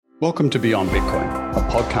Welcome to Beyond Bitcoin, a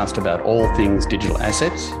podcast about all things digital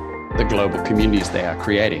assets, the global communities they are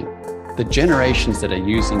creating, the generations that are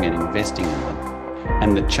using and investing in them,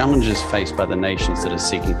 and the challenges faced by the nations that are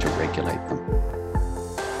seeking to regulate them.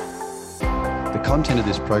 The content of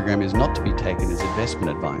this program is not to be taken as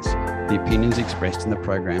investment advice. The opinions expressed in the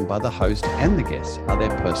program by the host and the guests are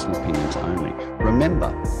their personal opinions only.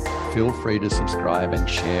 Remember, feel free to subscribe and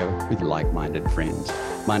share with like-minded friends.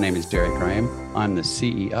 My name is Derek Graham. I'm the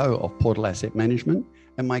CEO of Portal Asset Management,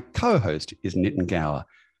 and my co-host is Nitin Gower,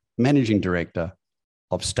 Managing Director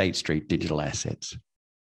of State Street Digital Assets.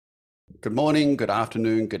 Good morning, good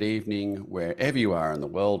afternoon, good evening, wherever you are in the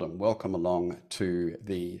world, and welcome along to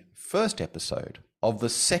the first episode of the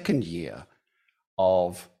second year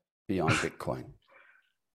of Beyond Bitcoin.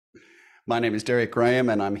 My name is Derek Graham,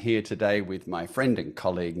 and I'm here today with my friend and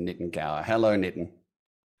colleague, Nitin Gower. Hello, Nitin.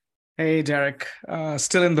 Hey, Derek.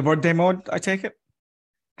 Still in the birthday mode, I take it?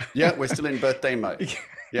 Yeah, we're still in birthday mode.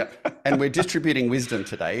 Yeah. And we're distributing wisdom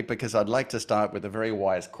today because I'd like to start with a very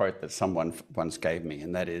wise quote that someone once gave me,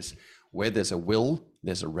 and that is, where there's a will,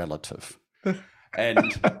 there's a relative.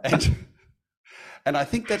 And I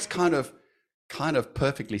think that's kind of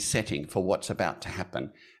perfectly setting for what's about to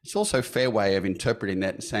happen. It's also a fair way of interpreting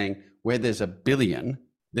that and saying, where there's a billion,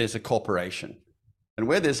 there's a corporation. And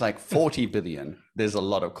where there's like 40 billion, there's a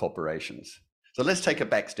lot of corporations. So let's take a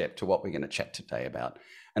back step to what we're going to chat today about.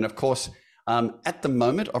 And of course, at the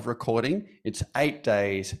moment of recording, it's 8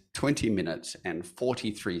 days, 20 minutes, and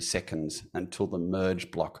 43 seconds until the merge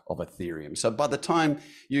block of Ethereum. So by the time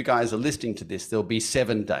you guys are listening to this, there'll be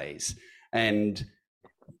 7 days. And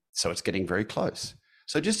so it's getting very close.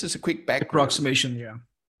 So just as a quick background. Approximation, yeah.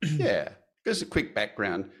 Yeah, just a quick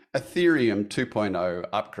background. Ethereum 2.0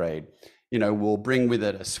 upgrade, will bring with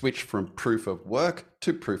it a switch from proof of work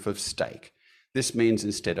to proof of stake. This means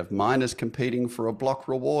instead of miners competing for a block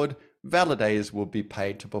reward, validators will be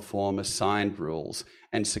paid to perform assigned rules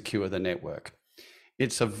and secure the network.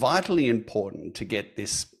 It's vitally important to get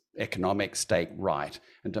this economic stake right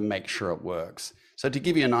and to make sure it works. So to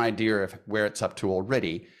give you an idea of where it's up to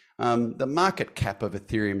already, the market cap of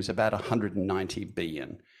Ethereum is about 190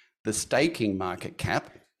 billion. The staking market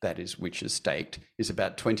cap, that is which is staked, is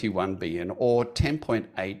about 21 billion or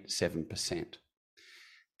 10.87%.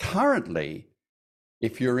 Currently,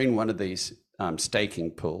 if you're in one of these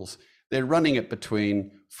staking pools, they're running it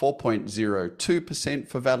between 4.02%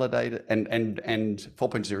 for validator and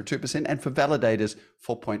 4.02%, and for validators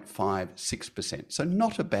 4.56%. So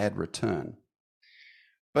not a bad return.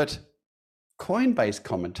 But Coinbase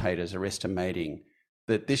commentators are estimating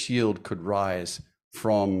that this yield could rise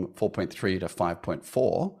from 4.3 to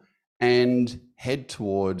 5.4 and head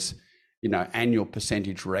towards, annual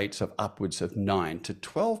percentage rates of upwards of 9 to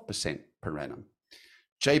 12% per annum.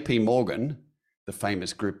 JP Morgan, the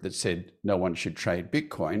famous group that said no one should trade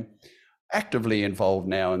Bitcoin, actively involved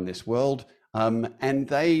now in this world. And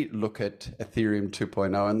they look at Ethereum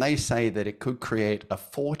 2.0 and they say that it could create a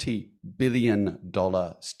 $40 billion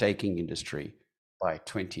staking industry by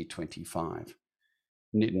 2025.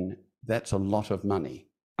 Nitin, that's a lot of money.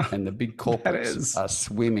 And the big corporates are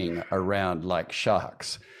swimming around like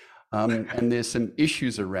sharks. And there's some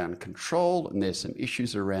issues around control and there's some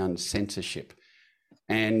issues around censorship.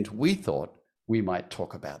 And we thought we might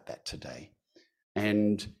talk about that today.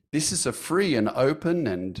 And this is a free and open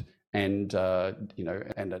and a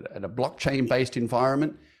blockchain-based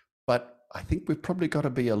environment. But I think we've probably got to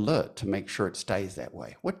be alert to make sure it stays that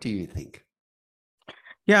way. What do you think?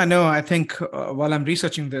 Yeah, no, I think while I'm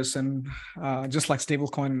researching this, and just like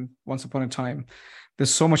stablecoin once upon a time,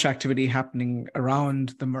 there's so much activity happening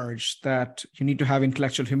around the merge that you need to have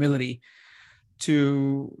intellectual humility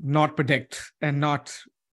to not predict and not,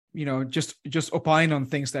 just opine on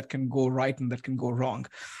things that can go right and that can go wrong.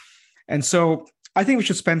 And so I think we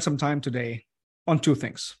should spend some time today on two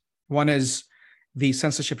things. One is the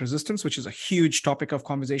censorship resistance, which is a huge topic of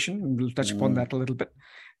conversation, and we'll touch upon that a little bit.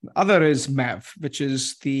 The other is MAV, which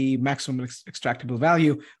is the maximum extractable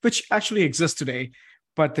value, which actually exists today,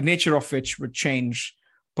 but the nature of which would change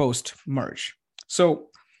post-merge. So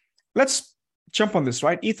let's jump on this,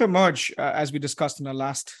 right? Ether merge, as we discussed in our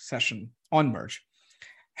last session on merge,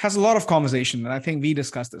 has a lot of conversation, and I think we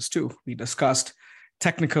discussed this too. We discussed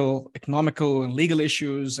technical, economical, and legal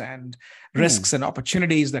issues and risks and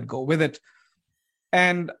opportunities that go with it.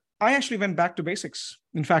 And I actually went back to basics.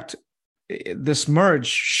 In fact, this merge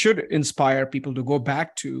should inspire people to go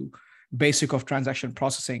back to basic of transaction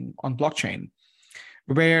processing on blockchain,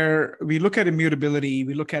 where we look at immutability,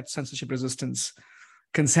 we look at censorship resistance,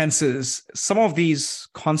 consensus. Some of these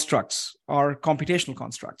constructs are computational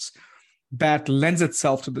constructs that lends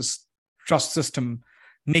itself to this trust system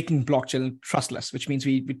making blockchain trustless, which means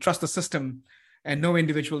we trust the system and no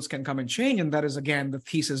individuals can come and change. And that is, again, the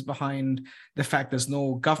thesis behind the fact there's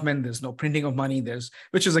no government, there's no printing of money,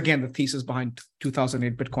 which is, again, the thesis behind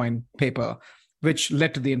 2008 Bitcoin paper, which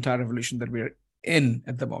led to the entire revolution that we're in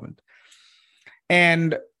at the moment.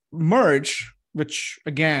 And Merge, which,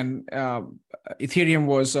 again, Ethereum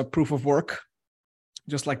was a proof of work,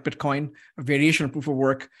 just like Bitcoin, a variation of proof of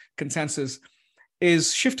work consensus,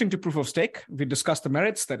 is shifting to proof of stake. We discussed the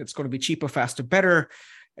merits, that it's going to be cheaper, faster, better,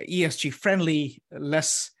 ESG friendly,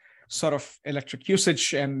 less sort of electric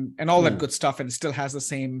usage and all that good stuff. And it still has the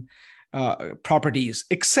same properties,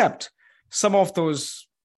 except some of those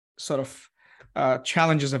sort of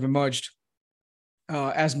challenges have emerged,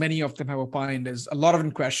 as many of them have opined. There's a lot of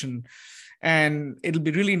in question. And it'll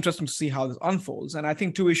be really interesting to see how this unfolds. And I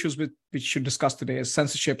think two issues which we should discuss today is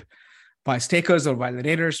censorship by stakers or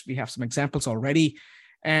validators. We have some examples already.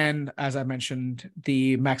 And as I mentioned,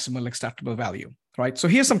 the maximal extractable value, right? So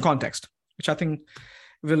here's some context, which I think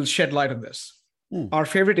will shed light on this. Our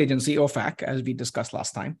favorite agency, OFAC, as we discussed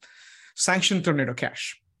last time, sanctioned Tornado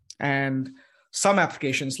Cash. And some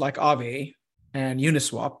applications like Aave and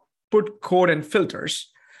Uniswap put code and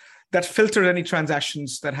filters that filter any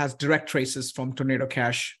transactions that has direct traces from Tornado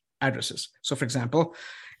Cash addresses. So for example,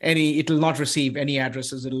 it will not receive any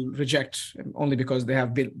addresses. It'll reject only because they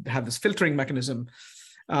have this filtering mechanism.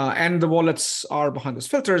 And the wallets are behind those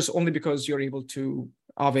filters only because you're able to,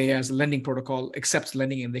 Aave as a lending protocol accepts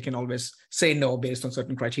lending and they can always say no based on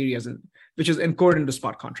certain criteria, which is encoded into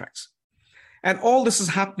smart contracts. And all this is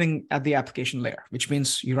happening at the application layer, which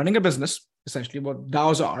means you're running a business, essentially what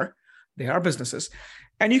DAOs are. They are businesses.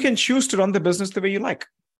 And you can choose to run the business the way you like,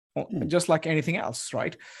 just like anything else,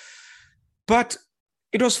 right? But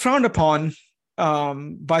it was frowned upon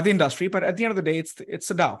by the industry. But at the end of the day,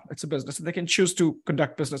 it's a DAO. It's a business. And they can choose to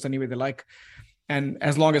conduct business any way they like. And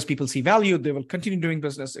as long as people see value, they will continue doing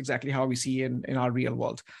business exactly how we see in our real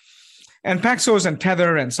world. And Paxos and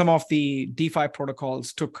Tether and some of the DeFi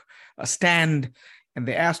protocols took a stand and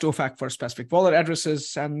they asked OFAC for specific wallet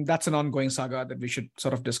addresses. And that's an ongoing saga that we should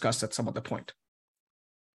sort of discuss at some other point.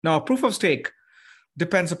 Now, proof of stake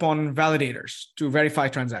depends upon validators to verify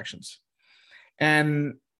transactions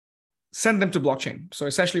and send them to blockchain. So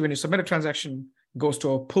essentially, when you submit a transaction, it goes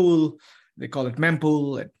to a pool. They call it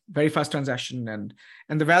mempool. It verifies transaction. And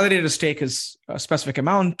the validator stake is a specific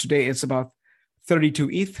amount. Today, it's about 32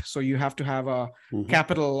 ETH. So you have to have a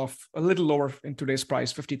capital of a little lower in today's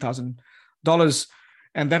price, $50,000.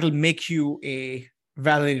 And that'll make you a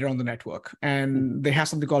validator on the network. And they have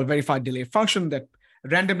something called a verified delay function that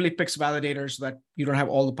randomly picks validators so that you don't have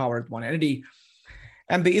all the power at one entity.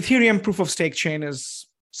 And the Ethereum proof of stake chain is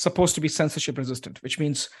supposed to be censorship resistant, which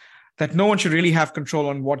means that no one should really have control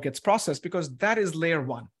on what gets processed because that is layer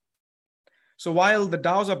one. So while the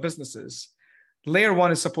DAOs are businesses, layer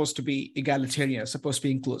one is supposed to be egalitarian, supposed to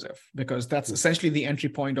be inclusive, because that's essentially the entry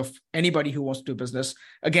point of anybody who wants to do business.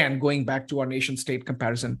 Again, going back to our nation state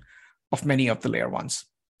comparison of many of the layer ones.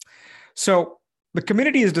 So the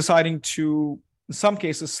community is deciding to, in some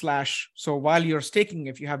cases, slash. So while you're staking,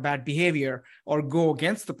 if you have bad behavior or go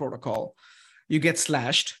against the protocol, you get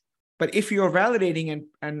slashed. But if you're validating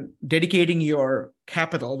and dedicating your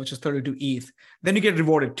capital, which is 32 ETH, then you get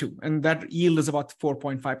rewarded too. And that yield is about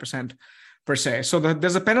 4.5% per se. So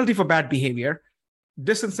there's a penalty for bad behavior,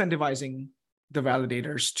 disincentivizing the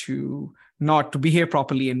validators to behave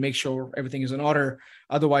properly and make sure everything is in order.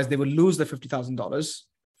 Otherwise, they will lose the $50,000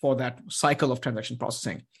 for that cycle of transaction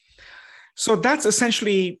processing. So that's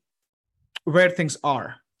essentially where things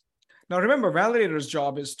are. Now, remember, validator's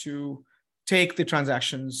job is to take the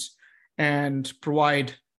transactions and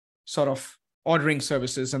provide sort of ordering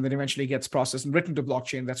services, and then eventually gets processed and written to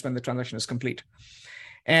blockchain. That's when the transaction is complete.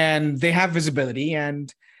 And they have visibility.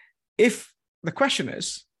 And if the question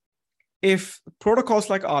is, if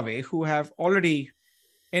protocols like Aave, who have already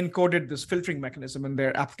encoded this filtering mechanism in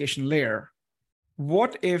their application layer,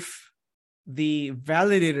 what if the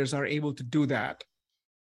validators are able to do that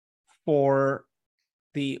for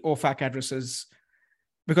the OFAC addresses?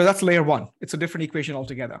 Because that's layer one. It's a different equation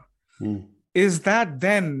altogether. Does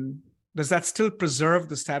that still preserve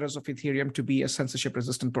the status of Ethereum to be a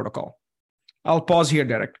censorship-resistant protocol? I'll pause here,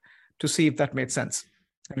 Derek, to see if that made sense.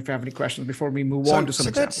 And if you have any questions before we move on to some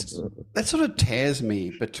examples. That sort of tears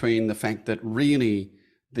me between the fact that really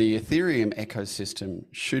the Ethereum ecosystem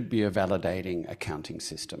should be a validating accounting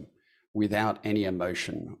system without any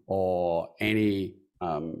emotion or any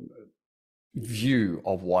view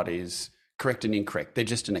of what is correct and incorrect. They're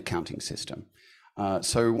just an accounting system.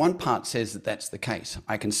 So one part says that that's the case.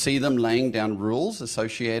 I can see them laying down rules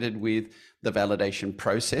associated with the validation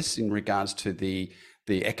process in regards to the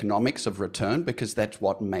the economics of return, because that's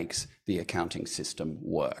what makes the accounting system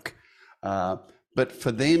work. But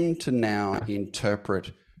for them to now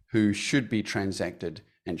interpret who should be transacted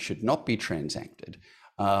and should not be transacted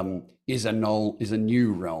is a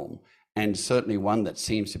new realm, and certainly one that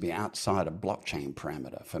seems to be outside a blockchain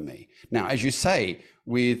parameter for me. Now, as you say,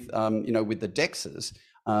 with with the DEXs,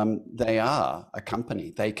 they are a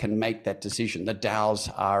company. They can make that decision. The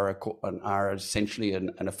DAOs are essentially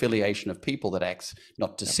an affiliation of people that acts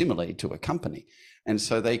not dissimilarly to a company, and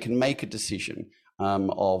so they can make a decision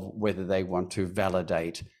of whether they want to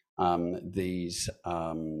validate these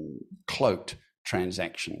cloaked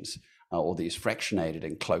transactions or these fractionated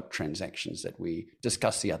and cloaked transactions that we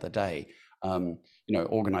discussed the other day.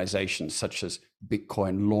 Organizations such as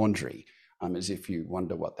Bitcoin Laundry, as if you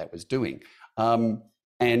wonder what that was doing.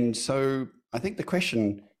 And so I think the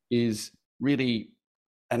question is really,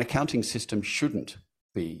 an accounting system shouldn't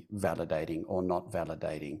be validating or not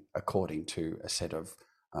validating according to a set of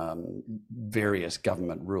various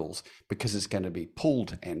government rules, because it's going to be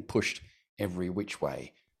pulled and pushed every which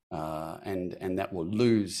way, and that will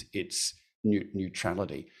lose its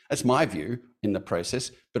neutrality. That's my view in the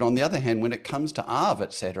process. But on the other hand, when it comes to Aave,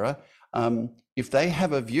 etc., if they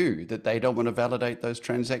have a view that they don't want to validate those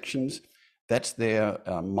transactions, that's their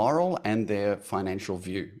moral and their financial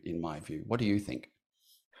view, in my view. What do you think?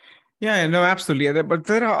 Yeah, no, absolutely. But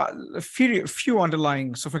there are a few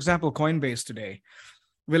underlying. So, for example, Coinbase today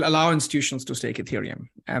will allow institutions to stake Ethereum,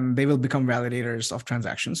 and they will become validators of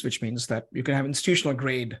transactions, which means that you can have institutional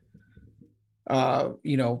grade,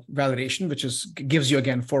 validation, which gives you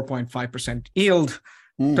again 4.5% yield.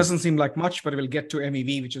 Doesn't seem like much, but it will get to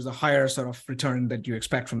MEV, which is a higher sort of return that you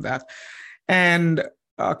expect from that. And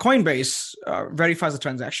Coinbase verifies the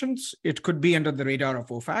transactions. It could be under the radar of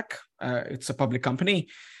OFAC. It's a public company,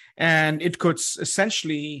 and it could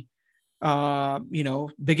essentially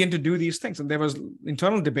begin to do these things. And there was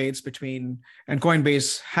internal debates between, and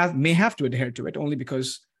Coinbase may have to adhere to it only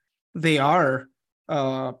because they are,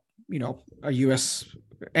 a U.S.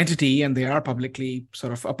 entity, and they are publicly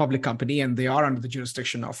sort of a public company, and they are under the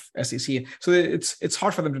jurisdiction of SEC. So it's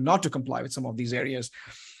hard for them not to comply with some of these areas.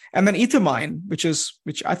 And then Ethermine, which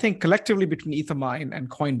I think collectively between Ethermine and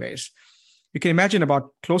Coinbase, you can imagine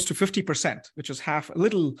about close to 50%, which is a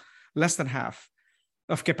little less than half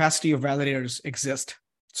of capacity of validators exist.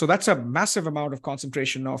 So that's a massive amount of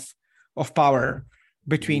concentration of power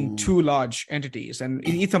between two large entities. And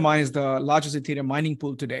Ethermine is the largest Ethereum mining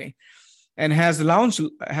pool today, and has announced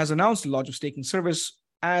a launch of staking service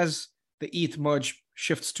as the ETH merge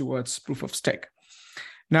shifts towards proof of stake.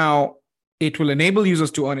 Now, it will enable users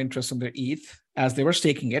to earn interest on their ETH as they were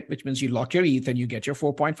staking it, which means you lock your ETH and you get your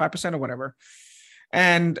 4.5% or whatever.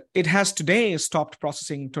 And it has today stopped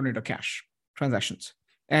processing Tornado Cash transactions,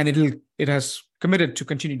 and it has committed to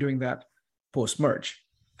continue doing that post-merge.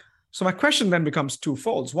 So my question then becomes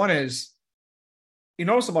twofold. One is,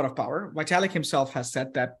 enormous amount of power. Vitalik himself has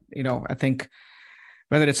said that, I think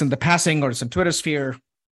whether it's in the passing or it's in Twitter sphere,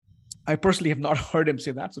 I personally have not heard him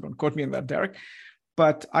say that, so don't quote me on that, Derek.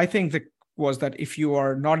 But I think that was that if you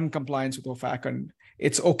are not in compliance with OFAC, and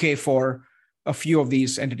it's okay for a few of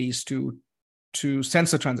these entities to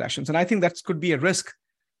censor transactions. And I think that could be a risk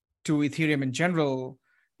to Ethereum in general,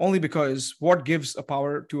 only because what gives a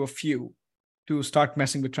power to a few to start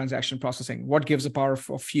messing with transaction processing? What gives a power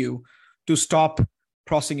for a few to stop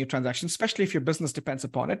processing your transactions, especially if your business depends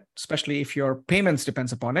upon it, especially if your payments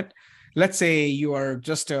depends upon it? Let's say you are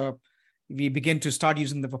we begin to start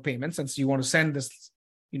using them for payments, and so you want to send this,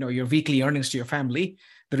 your weekly earnings to your family,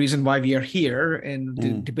 the reason why we are here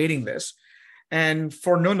and debating this. And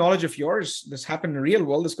for no knowledge of yours, this happened in the real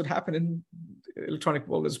world, this could happen in electronic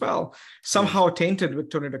world as well, somehow tainted with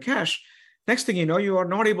Tornado Cash. Next thing you know, you are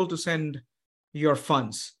not able to send your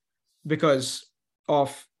funds because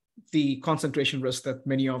of the concentration risk that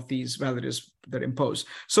many of these validators that impose.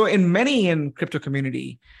 So many in crypto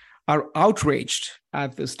community are outraged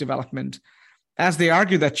at this development, as they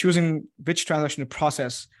argue that choosing which transaction to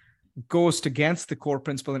process goes against the core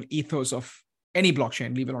principle and ethos of any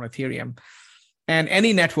blockchain, leave it on Ethereum. And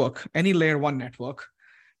any network, any layer one network,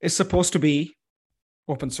 is supposed to be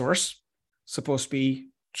open source, supposed to be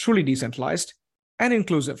truly decentralized and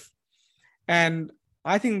inclusive. And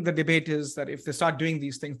I think the debate is that if they start doing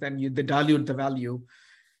these things, then they dilute the value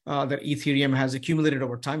that Ethereum has accumulated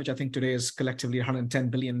over time, which I think today is collectively $110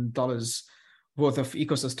 billion worth of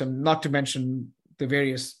ecosystem, not to mention the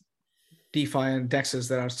various DeFi and DEXs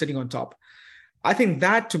that are sitting on top. I think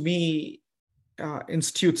that, to me,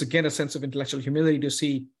 institutes, again, a sense of intellectual humility to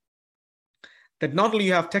see that not only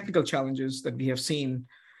you have technical challenges that we have seen,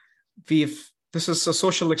 this is a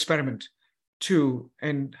social experiment too,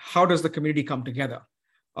 and how does the community come together?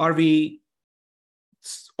 Are we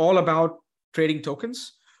all about trading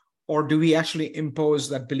tokens, or do we actually impose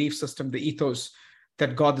that belief system, the ethos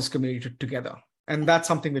that got this community together? And that's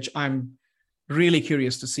something which I'm really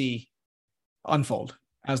curious to see unfold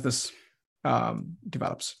as this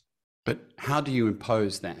develops. But how do you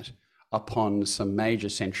impose that upon some major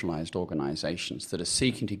centralized organizations that are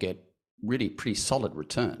seeking to get really pretty solid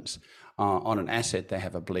returns on an asset they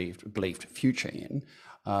have a believed future in,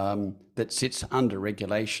 that sits under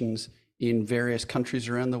regulations in various countries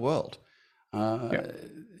around the world?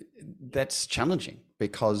 That's challenging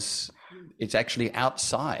because it's actually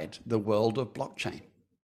outside the world of blockchain.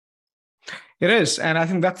 It is. And I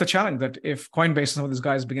think that's the challenge, that if Coinbase and some of these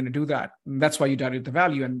guys begin to do that, that's why you dilute the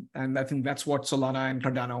value. And I think that's what Solana and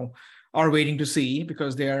Cardano are waiting to see,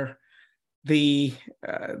 because they're the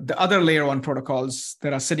other layer one protocols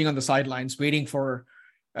that are sitting on the sidelines waiting for,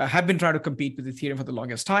 have been trying to compete with Ethereum for the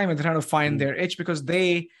longest time, and they're trying to find their edge because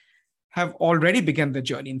they have already begun the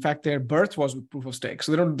journey. In fact, their birth was with proof of stake.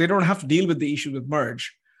 So they don't have to deal with the issue with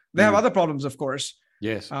merge. They have other problems, of course.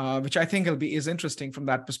 Yes. Which I think is interesting from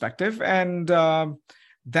that perspective. And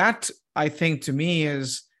that, I think, to me,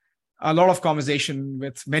 is a lot of conversation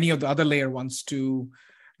with many of the other layer ones to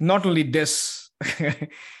not only diss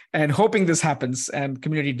and hoping this happens and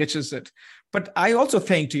community ditches it. But I also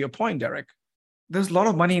think, to your point, Derek, there's a lot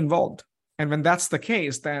of money involved. And when that's the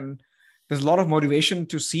case, then there's a lot of motivation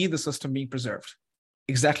to see the system being preserved,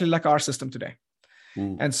 exactly like our system today.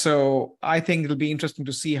 And so I think it'll be interesting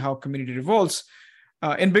to see how community revolts.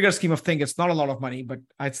 In bigger scheme of things, it's not a lot of money, but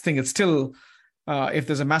I think it's still, if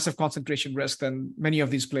there's a massive concentration risk, then many of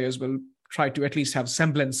these players will try to at least have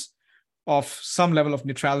semblance of some level of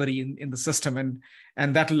neutrality in the system.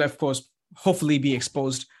 And that will, of course, hopefully be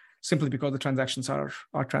exposed simply because the transactions are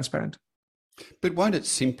transparent. But won't it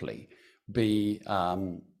simply be,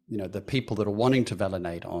 the people that are wanting to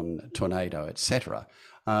validate on Tornado, etc.,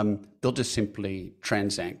 they'll just simply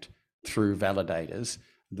transact through validators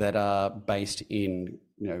that are based in,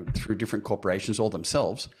 through different corporations or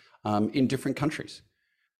themselves in different countries.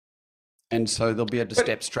 And so they'll be able to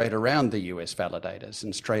step straight around the US validators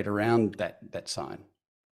and straight around that sign.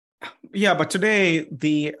 Yeah, but today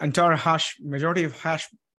the entire majority of hash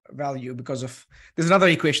value, because of, there's another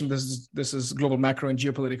equation, this is global macro and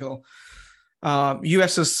geopolitical.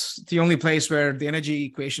 US is the only place where the energy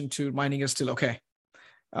equation to mining is still okay.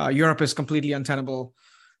 Europe is completely untenable.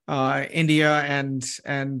 India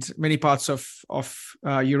and many parts of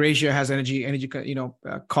Eurasia has energy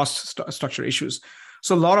cost structure issues.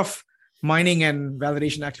 So a lot of mining and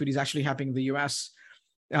validation activity is actually happening in the US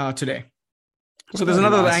today. So there's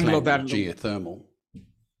another angle of that. Geothermal.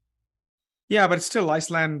 Yeah, but still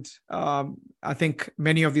Iceland, I think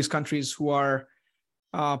many of these countries who are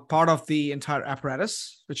part of the entire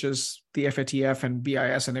apparatus, which is the FATF and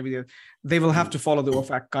BIS and everything, they will have to follow the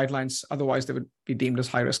OFAC guidelines. Otherwise, they would be deemed as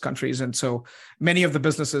high-risk countries. And so many of the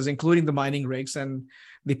businesses, including the mining rigs and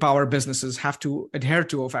the power businesses, have to adhere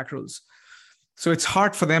to OFAC rules. So it's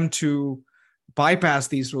hard for them to bypass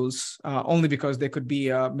these rules only because they could be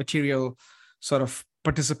a material sort of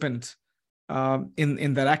participant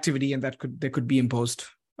in that activity, and they could be imposed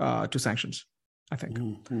to sanctions, I think.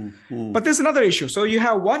 But there's another issue. So you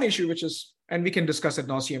have one issue, which is, and we can discuss ad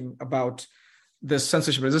nauseum about this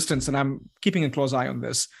censorship resistance, and I'm keeping a close eye on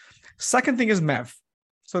this. Second thing is MEV.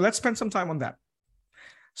 So let's spend some time on that.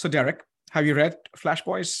 So Derek, have you read Flash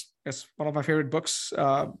Boys? It's one of my favorite books.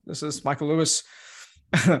 This is Michael Lewis.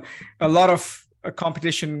 A lot of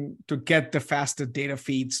competition to get the faster data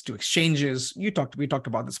feeds to exchanges. We talked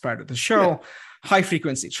about this prior to the show. Yeah. High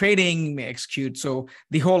frequency trading may execute. So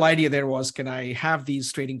the whole idea there was, can I have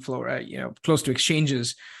these trading flow, close to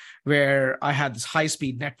exchanges where I had this high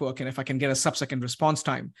speed network, and if I can get a sub-second response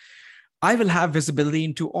time, I will have visibility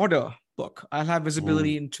into order book. I'll have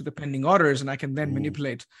visibility into the pending orders, and I can then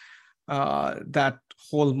manipulate that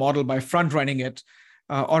whole model by front running it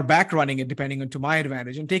or back running it, depending on to my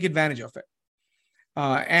advantage, and take advantage of it.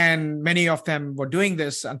 And many of them were doing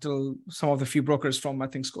this until some of the few brokers from, I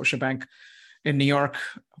think, Scotiabank in New York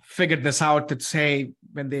figured this out, that say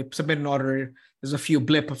when they submit an order, there's a few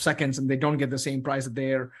blip of seconds and they don't get the same price that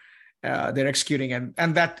they're executing.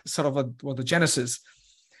 And that sort of was the genesis.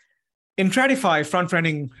 In TradFi, front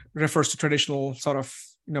running refers to traditional sort of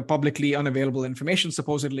publicly unavailable information,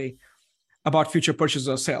 supposedly, about future purchases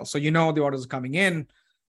or sales. So the orders are coming in.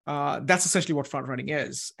 That's essentially what front running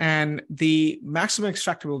is. And the maximum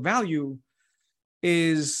extractable value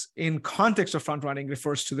is, in context of front running,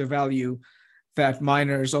 refers to the value that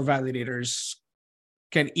miners or validators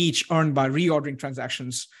can each earn by reordering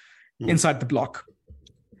transactions inside the block.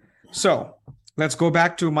 So let's go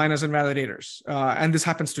back to miners and validators. And this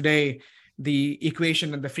happens today. The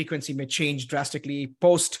equation and the frequency may change drastically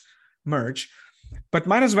post merge. But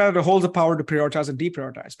miners and validator holds the power to prioritize and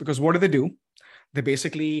deprioritize, because what do? They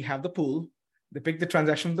basically have the pool, they pick the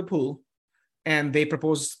transaction of the pool, and they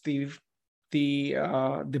propose the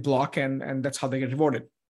block, and that's how they get rewarded.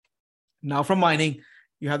 Now from mining,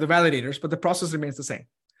 you have the validators, but the process remains the same.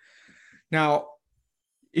 Now,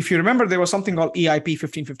 if you remember, there was something called EIP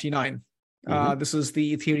 1559. This is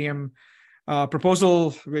the Ethereum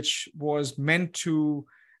proposal, which was meant to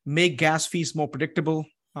make gas fees more predictable.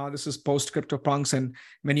 This is post CryptoPunks and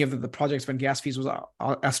many of the projects when gas fees was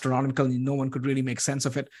astronomical and no one could really make sense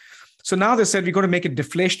of it. So now they said we're going to make it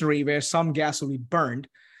deflationary, where some gas will be burned,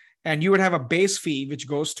 and you would have a base fee which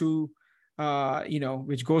goes to,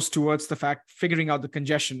 which goes towards the fact figuring out the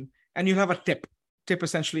congestion, and you'll have a tip. Tip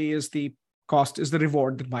essentially is the cost, is the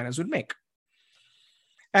reward that miners would make.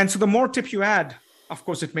 And so the more tip you add, of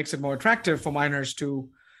course, it makes it more attractive for miners to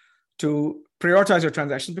prioritize your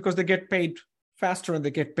transactions, because they get paid faster and they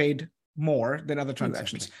get paid more than other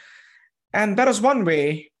transactions. Exactly. And that is one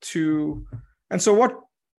way to, and so what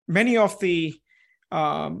many of the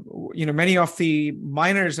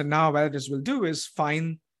miners and now validators will do is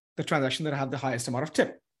find the transaction that have the highest amount of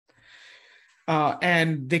tip.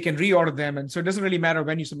 And they can reorder them. And so it doesn't really matter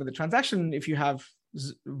when you submit the transaction. If you have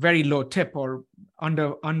very low tip or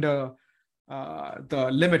under the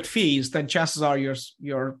limit fees, then chances are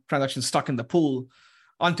your transaction stuck in the pool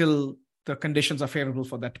until the conditions are favorable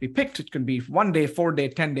for that to be picked. It can be 1 day, 4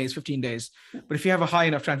 days, 10 days, 15 days. But if you have a high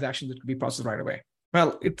enough transaction, it could be processed right away.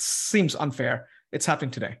 Well, it seems unfair. It's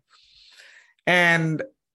happening today. And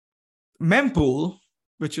mempool,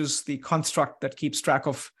 which is the construct that keeps track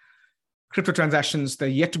of crypto transactions that are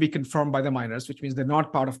yet to be confirmed by the miners, which means they're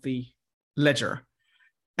not part of the ledger,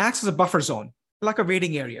 acts as a buffer zone, like a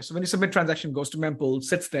waiting area. So when you submit transaction, goes to mempool,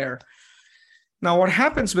 sits there. Now, what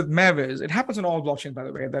happens with MEV is, it happens on all blockchains, by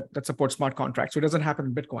the way, that support smart contracts. So it doesn't happen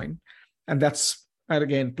in Bitcoin. And that's,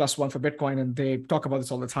 again, +1 for Bitcoin. And they talk about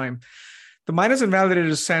this all the time. The miners and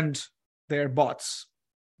validators send their bots,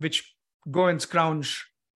 which go and scrounge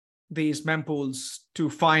these mempools to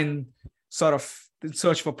find sort of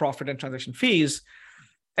search for profit and transaction fees,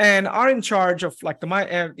 and are in charge of like in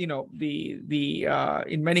many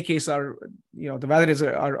cases the validators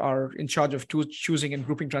are in charge of choosing and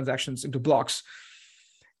grouping transactions into blocks,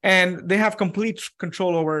 and they have complete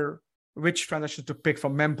control over which transactions to pick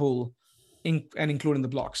from mempool and include in the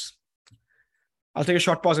blocks. I'll take a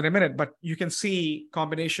short pause in a minute, but you can see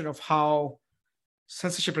combination of how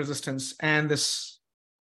censorship resistance and this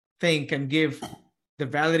thing can give the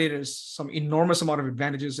validators some enormous amount of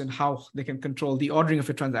advantages in how they can control the ordering of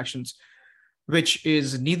your transactions, which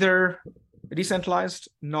is neither decentralized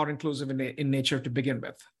nor inclusive in nature to begin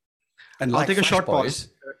with. And I'll take a short pause.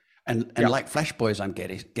 And like Flash Boys, I'm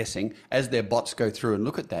guessing, as their bots go through and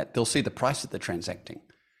look at that, they'll see the price that they're transacting.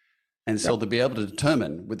 And so they'll be able to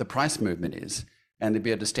determine what the price movement is, and they'll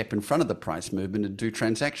be able to step in front of the price movement and do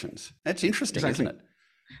transactions. That's interesting, isn't it?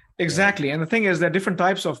 Exactly. Yeah. And the thing is, there are different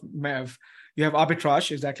types of MEV. You have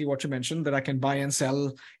arbitrage, exactly what you mentioned, that I can buy and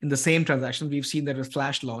sell in the same transaction. We've seen that with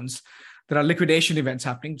flash loans. There are liquidation events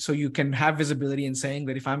happening. So you can have visibility in saying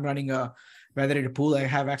that if I'm running a validator pool, I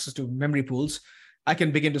have access to memory pools. I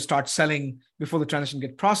can begin to start selling before the transaction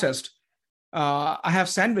gets processed. I have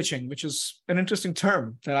sandwiching, which is an interesting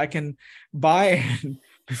term, that I can buy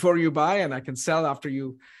before you buy, and I can sell after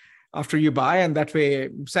you buy. And that way,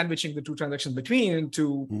 sandwiching the two transactions between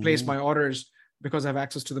to place my orders because I have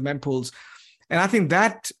access to the mempools. And I think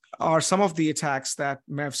that are some of the attacks that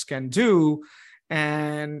MEVs can do.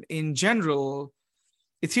 And in general,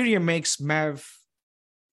 Ethereum makes MEV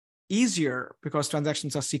easier because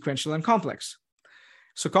transactions are sequential and complex.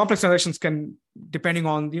 So complex transactions can, depending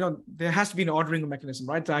on, there has to be an ordering mechanism,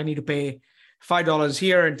 right? I need to pay $5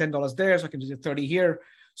 here and $10 there, so I can do 30 here.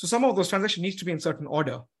 So some of those transactions needs to be in certain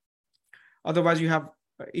order. Otherwise, you have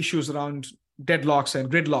issues around deadlocks and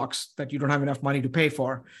gridlocks that you don't have enough money to pay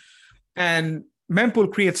for. And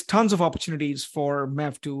mempool creates tons of opportunities for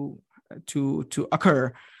MEV to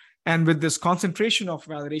occur. And with this concentration of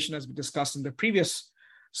validation, as we discussed in the previous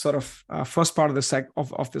sort of first part of the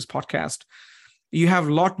of this podcast, you have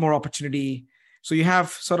a lot more opportunity. So you have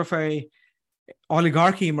sort of a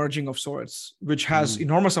oligarchy emerging of sorts, which has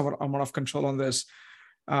enormous amount of control on this,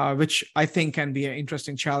 which I think can be an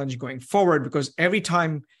interesting challenge going forward, because every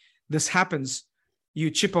time this happens, you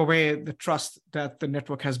chip away the trust that the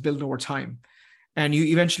network has built over time. And you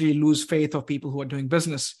eventually lose faith of people who are doing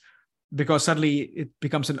business, because suddenly it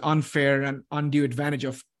becomes an unfair and undue advantage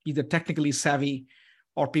of either technically savvy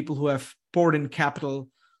or people who have poured in capital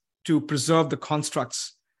to preserve the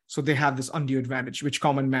constructs so they have this undue advantage, which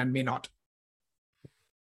common man may not.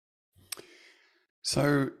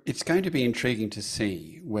 So it's going to be intriguing to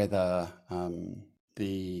see whether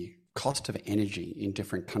the cost of energy in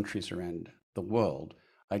different countries around the world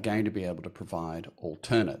are going to be able to provide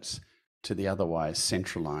alternates to the otherwise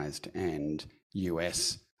centralized and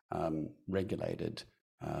US regulated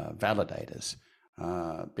validators,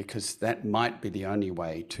 because that might be the only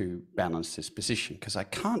way to balance this position, because I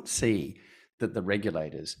can't see that the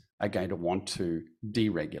regulators are going to want to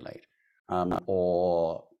deregulate,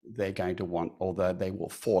 or they're going to want, although they will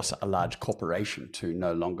force a large corporation to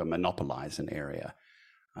no longer monopolize an area.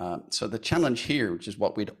 So the challenge here, which is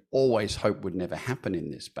what we'd always hope would never happen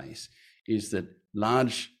in this space, is that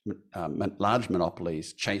large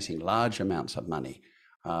monopolies chasing large amounts of money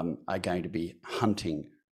are going to be hunting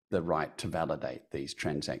the right to validate these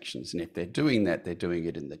transactions. And if they're doing that, they're doing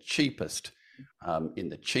it in the cheapest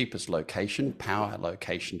location, power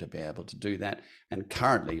location, to be able to do that. And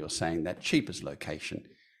currently you're saying that cheapest location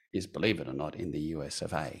is, believe it or not, in the US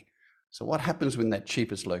of A. So what happens when that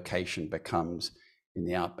cheapest location becomes in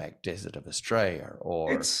the outback desert of Australia,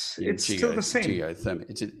 or it's still the same. Geothermal?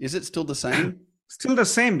 Is it still the same? Still the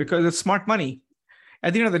same, because it's smart money.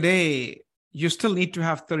 At the end of the day, you still need to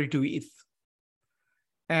have 32 ETH.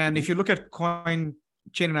 And if you look at coin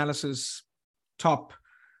chain analysis top,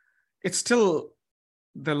 it's still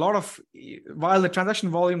while the transaction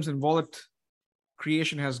volumes and wallet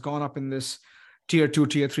creation has gone up in this tier 2,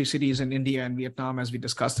 tier 3 cities in India and Vietnam, as we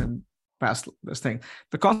discussed in past this thing,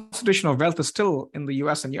 the concentration of wealth is still in the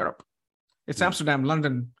US and Europe. It's Amsterdam,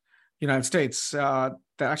 London, United States that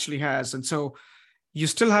actually has. And so you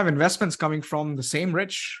still have investments coming from the same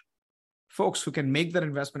rich folks who can make that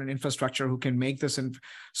investment in infrastructure, who can make this. And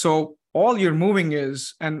so all you're moving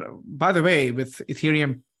is, and by the way, with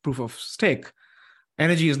Ethereum proof of stake,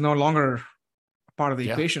 energy is no longer part of the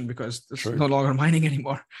equation, because it's no longer mining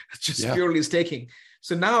anymore. It's just purely staking.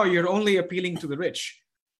 So now you're only appealing to the rich.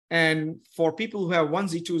 And for people who have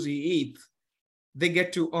 1Z, 2Z ETH, they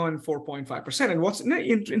get to earn 4.5%. And what's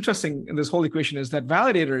interesting in this whole equation is that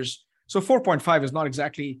validators, so 4.5 is not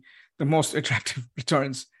exactly the most attractive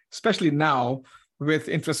returns, especially now with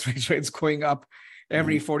interest rates going up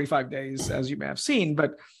every 45 days, as you may have seen.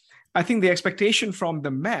 But I think the expectation from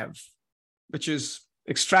the MEV, which is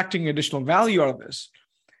extracting additional value out of this,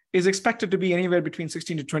 is expected to be anywhere between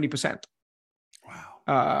 16 to 20%.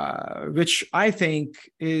 Wow. Which I think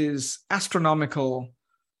is astronomical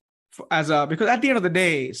because at the end of the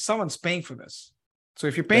day, someone's paying for this. So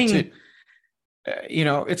if you're paying,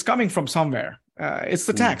 it's coming from somewhere. It's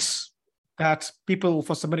the tax that people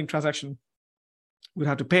for submitting transaction would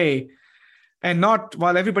have to pay. And not,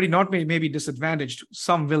 while everybody may be disadvantaged,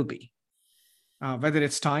 some will be. Whether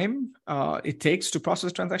it's time it takes to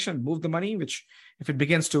process transaction, move the money, which if it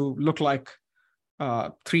begins to look like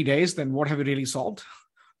 3 days, then what have you really solved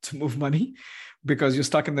to move money? Because you're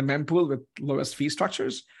stuck in the mempool with lowest fee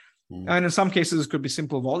structures. And in some cases, it could be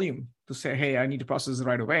simple volume to say, hey, I need to process it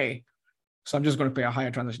right away, so I'm just going to pay a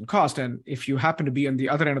higher transaction cost. And if you happen to be on the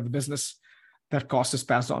other end of the business, that cost is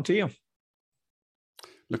passed on to you.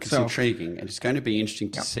 Look, it's intriguing, and it's going to be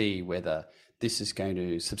interesting to see whether this is going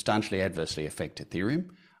to substantially adversely affect Ethereum.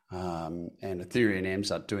 And Ethereum ends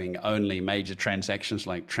up doing only major transactions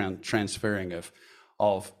like transferring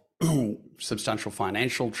of substantial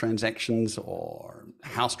financial transactions or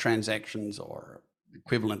house transactions or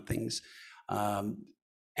equivalent things, and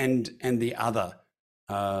the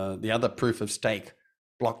other proof of stake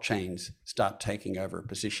blockchains start taking over a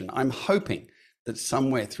position. I'm hoping that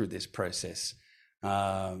somewhere through this process,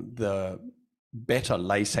 the better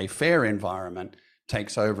laissez-faire environment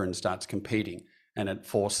takes over and starts competing, and it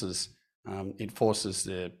forces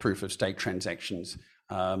the proof of stake transactions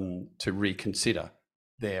to reconsider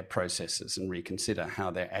their processes and reconsider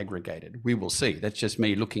how they're aggregated. We will see. That's just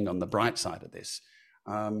me looking on the bright side of this,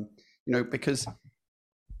 because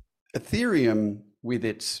Ethereum, with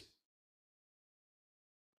its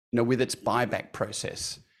buyback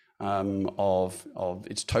process of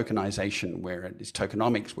its tokenization, where it is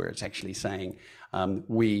tokenomics, where it's actually saying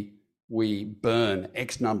we burn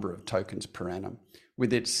X number of tokens per annum,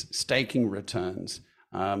 with its staking returns,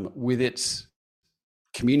 with its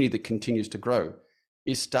community that continues to grow,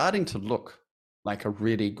 is starting to look like a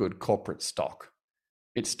really good corporate stock.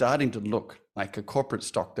 It's starting to look like a corporate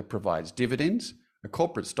stock that provides dividends, a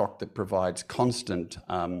corporate stock that provides constant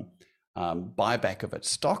buyback of its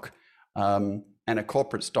stock, and a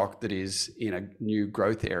corporate stock that is in a new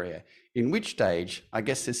growth area, in which stage, I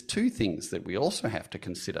guess there's two things that we also have to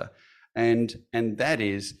consider. And that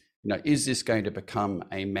is is this going to become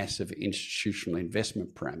a massive institutional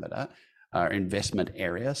investment parameter, investment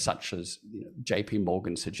area, such as JP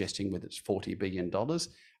Morgan suggesting with its $40 billion?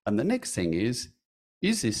 And the next thing is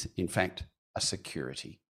this in fact a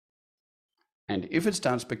security? And if it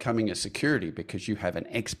starts becoming a security because you have an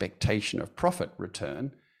expectation of profit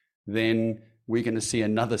return, then we're going to see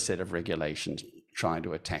another set of regulations trying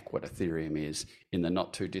to attack what Ethereum is in the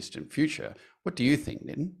not too distant future. What do you think,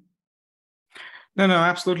 Nitin? No,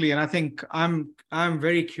 absolutely. And I think I'm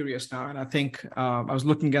very curious now. And I think I was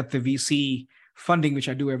looking at the VC funding, which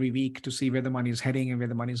I do every week, to see where the money is heading and where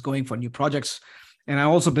the money is going for new projects. And I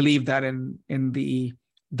also believe that in the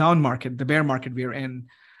down market, the bear market we're in,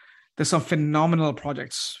 there's some phenomenal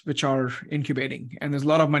projects which are incubating, and there's a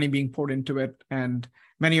lot of money being poured into it. And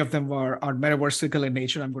many of them are metaversical in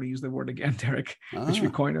nature. I'm going to use the word again, Derek, which we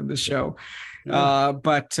coined on this show. Yeah.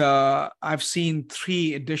 But I've seen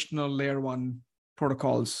 3 additional layer 1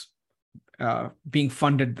 protocols being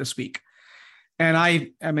funded this week. And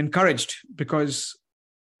I am encouraged because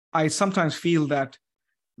I sometimes feel that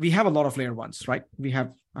we have a lot of layer 1s, right? We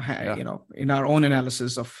have, in our own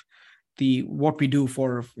analysis of what we do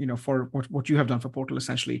for what you have done for Portal,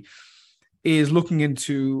 essentially, is looking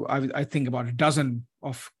into, I think, about a dozen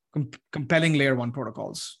of compelling layer 1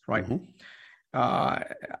 protocols, right? Mm-hmm.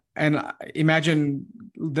 And imagine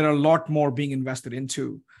there are a lot more being invested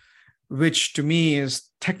into, which to me is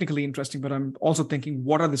technically interesting, but I'm also thinking,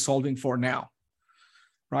 what are they solving for now,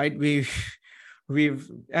 right? We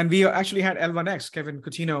actually had L1X, Kevin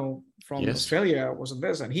Coutinho from Australia was on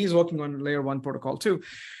this, and he's working on layer 1 protocol too.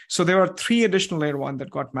 So there are 3 additional layer 1 that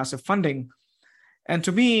got massive funding. And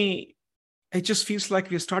to me, it just feels like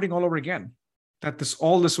we're starting all over again, that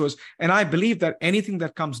all this was, and I believe that anything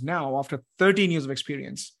that comes now after 13 years of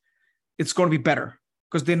experience, it's going to be better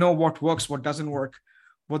because they know what works, what doesn't work,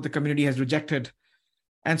 what the community has rejected.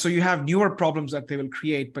 And so you have newer problems that they will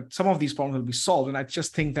create, but some of these problems will be solved. And I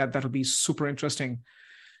just think that that'll be super interesting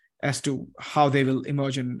as to how they will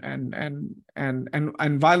emerge. And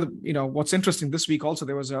while, what's interesting this week also,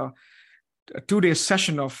 there was a 2-day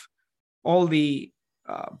session of all the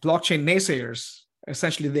blockchain naysayers.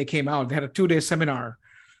 Essentially, they came out, they had a 2-day seminar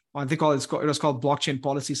on, it was called Blockchain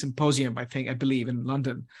Policy Symposium, I believe in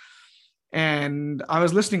London. And I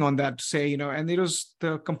was listening on that to say, and it was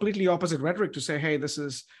the completely opposite rhetoric to say, hey, this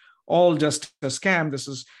is all just a scam.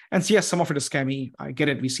 And yes, some of it is scammy. I get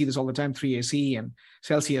it. We see this all the time, 3AC and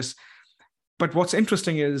Celsius. But what's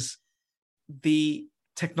interesting is the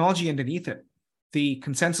technology underneath it, the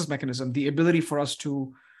consensus mechanism, the ability for us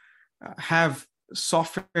to have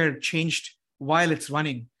software changed while it's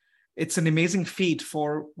running. It's an amazing feat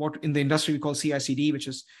for what in the industry we call CI/CD, which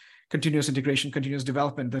is continuous integration, continuous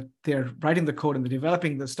development, that they're writing the code and they're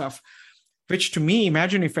developing the stuff, which to me,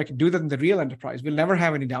 imagine if I could do that in the real enterprise, we'll never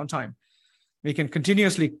have any downtime. We can continue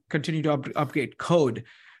to upgrade code.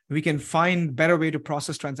 We can find better way to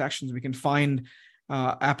process transactions. We can find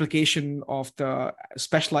application of the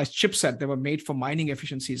specialized chipset that were made for mining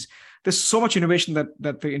efficiencies. There's so much innovation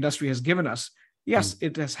that the industry has given us. Yes,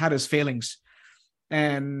 it has had its failings.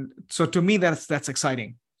 And so to me, that's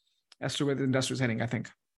exciting as to where the industry is heading, I think.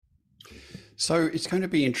 So it's going to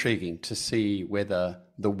be intriguing to see whether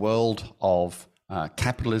the world of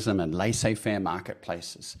capitalism and laissez-faire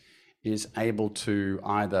marketplaces is able to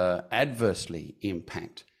either adversely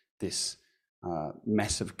impact this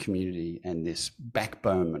massive community and this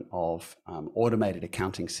backbone of automated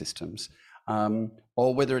accounting systems,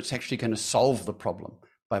 or whether it's actually going to solve the problem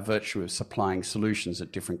by virtue of supplying solutions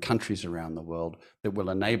at different countries around the world that will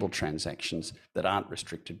enable transactions that aren't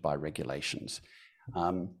restricted by regulations.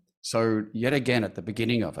 So yet again, at the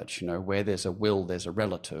beginning of it, where there's a will, there's a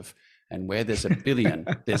relative, and where there's a billion,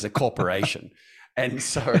 there's a corporation. And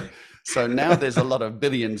so now there's a lot of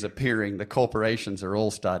billions appearing. The corporations are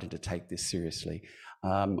all starting to take this seriously.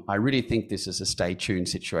 I really think this is a stay tuned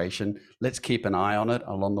situation. Let's keep an eye on it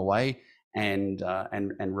along the way and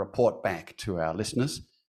report back to our listeners.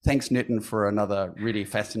 Thanks, Nitin, for another really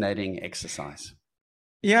fascinating exercise.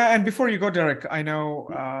 Yeah, and before you go, Derek, I know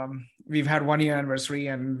we've had 1 year anniversary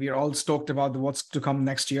and we're all stoked about what's to come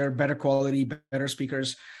next year, better quality, better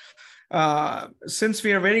speakers. Since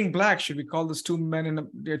we are wearing black, should we call this two men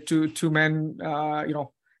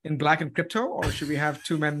in black and crypto, or should we have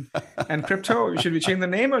 2 men and crypto? Should we change the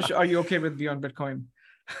name, or are you okay with Beyond Bitcoin?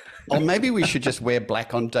 Or maybe we should just wear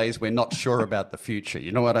black on days we're not sure about the future.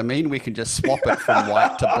 You know what I mean? We can just swap it from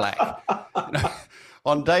white to black.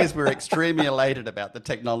 On days we're extremely elated about the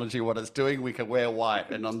technology, what it's doing, we can wear white.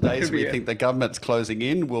 And on days we think the government's closing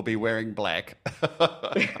in, we'll be wearing black.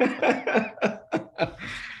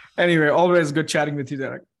 Anyway, always good chatting with you,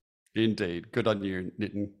 Derek. Indeed. Good on you,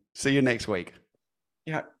 Nitin. See you next week.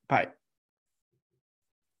 Yeah, bye.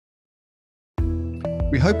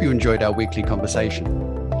 We hope you enjoyed our weekly conversation.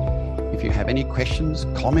 If you have any questions,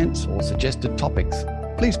 comments, or suggested topics,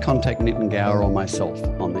 please contact Nitin Gower or myself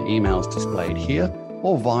on the emails displayed here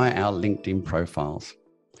or via our LinkedIn profiles.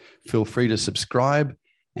 Feel free to subscribe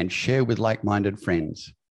and share with like-minded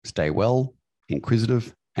friends. Stay well,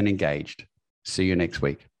 inquisitive, and engaged. See you next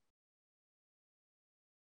week.